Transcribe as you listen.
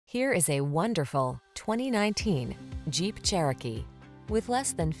Here is a wonderful 2019 Jeep Cherokee. With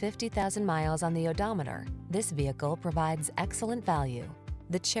less than 50,000 miles on the odometer, this vehicle provides excellent value.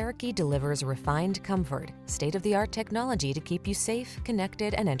 The Cherokee delivers refined comfort, state-of-the-art technology to keep you safe,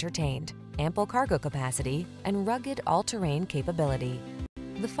 connected, and entertained, ample cargo capacity, and rugged all-terrain capability.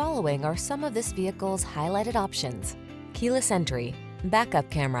 The following are some of this vehicle's highlighted options: keyless entry, backup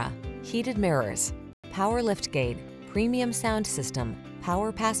camera, heated mirrors, power liftgate, premium sound system,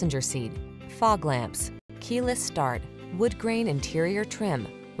 power passenger seat, fog lamps, keyless start, wood grain interior trim,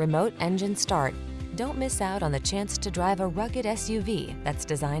 remote engine start. Don't miss out on the chance to drive a rugged SUV that's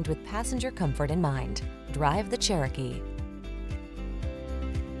designed with passenger comfort in mind. Drive the Cherokee.